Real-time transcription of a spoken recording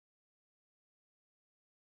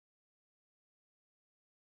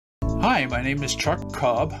Hi, my name is Chuck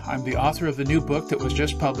Cobb. I'm the author of the new book that was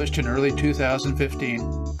just published in early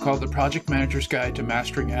 2015 called The Project Manager's Guide to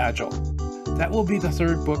Mastering Agile. That will be the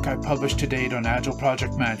third book I've published to date on Agile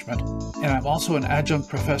Project Management, and I'm also an adjunct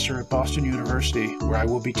professor at Boston University where I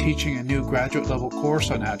will be teaching a new graduate level course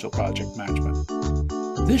on Agile Project Management.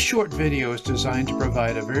 This short video is designed to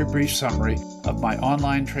provide a very brief summary of my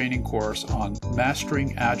online training course on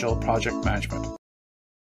Mastering Agile Project Management.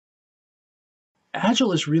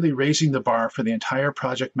 Agile is really raising the bar for the entire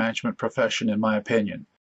project management profession, in my opinion.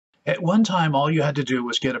 At one time, all you had to do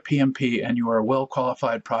was get a PMP and you were a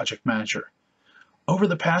well-qualified project manager. Over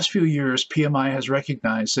the past few years, PMI has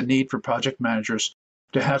recognized the need for project managers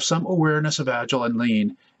to have some awareness of Agile and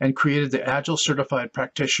Lean and created the Agile Certified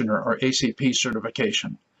Practitioner, or ACP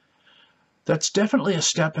certification. That's definitely a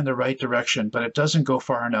step in the right direction, but it doesn't go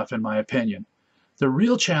far enough, in my opinion. The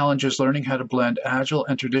real challenge is learning how to blend Agile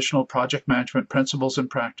and traditional project management principles and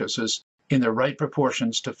practices in the right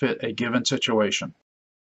proportions to fit a given situation.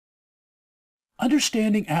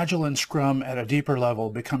 Understanding Agile and Scrum at a deeper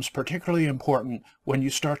level becomes particularly important when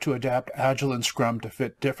you start to adapt Agile and Scrum to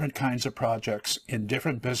fit different kinds of projects in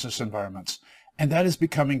different business environments, and that is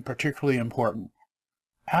becoming particularly important.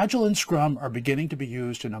 Agile and Scrum are beginning to be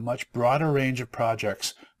used in a much broader range of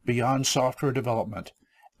projects beyond software development,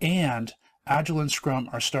 and Agile and Scrum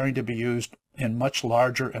are starting to be used in much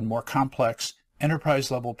larger and more complex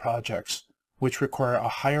enterprise-level projects, which require a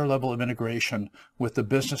higher level of integration with the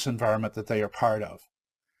business environment that they are part of.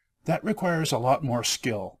 That requires a lot more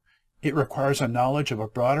skill. It requires a knowledge of a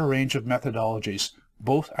broader range of methodologies,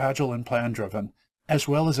 both Agile and plan-driven, as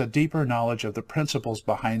well as a deeper knowledge of the principles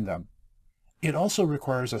behind them. It also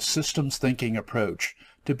requires a systems thinking approach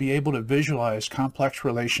to be able to visualize complex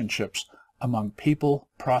relationships among people,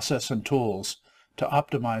 process, and tools to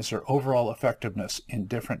optimize their overall effectiveness in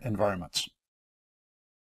different environments.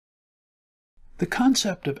 The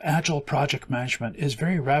concept of Agile project management is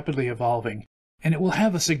very rapidly evolving, and it will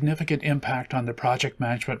have a significant impact on the project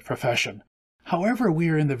management profession. However, we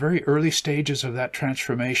are in the very early stages of that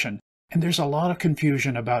transformation, and there's a lot of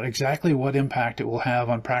confusion about exactly what impact it will have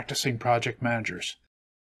on practicing project managers.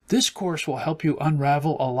 This course will help you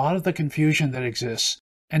unravel a lot of the confusion that exists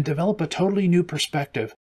and develop a totally new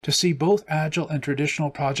perspective to see both Agile and traditional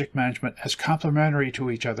project management as complementary to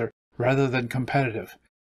each other rather than competitive.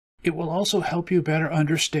 It will also help you better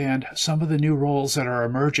understand some of the new roles that are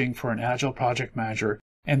emerging for an Agile project manager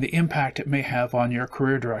and the impact it may have on your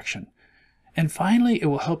career direction. And finally, it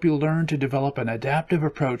will help you learn to develop an adaptive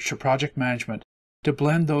approach to project management to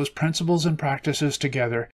blend those principles and practices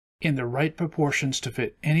together in the right proportions to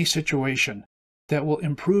fit any situation that will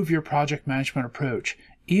improve your project management approach,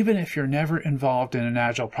 even if you're never involved in an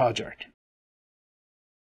Agile project.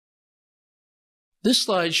 This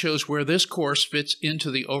slide shows where this course fits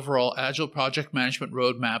into the overall Agile project management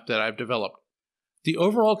roadmap that I've developed. The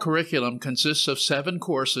overall curriculum consists of 7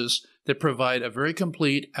 courses that provide a very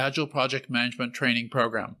complete Agile project management training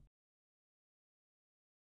program.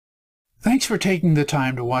 Thanks for taking the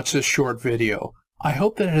time to watch this short video. I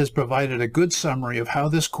hope that it has provided a good summary of how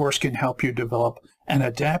this course can help you develop an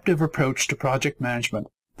adaptive approach to project management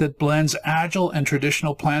that blends Agile and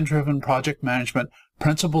traditional plan-driven project management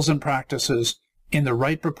principles and practices in the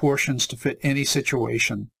right proportions to fit any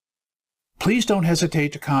situation. Please don't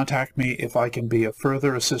hesitate to contact me if I can be of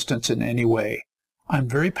further assistance in any way. I'm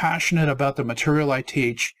very passionate about the material I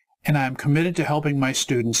teach, and I am committed to helping my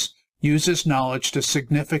students use this knowledge to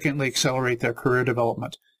significantly accelerate their career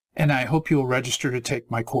development, and I hope you will register to take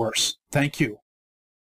my course. Thank you.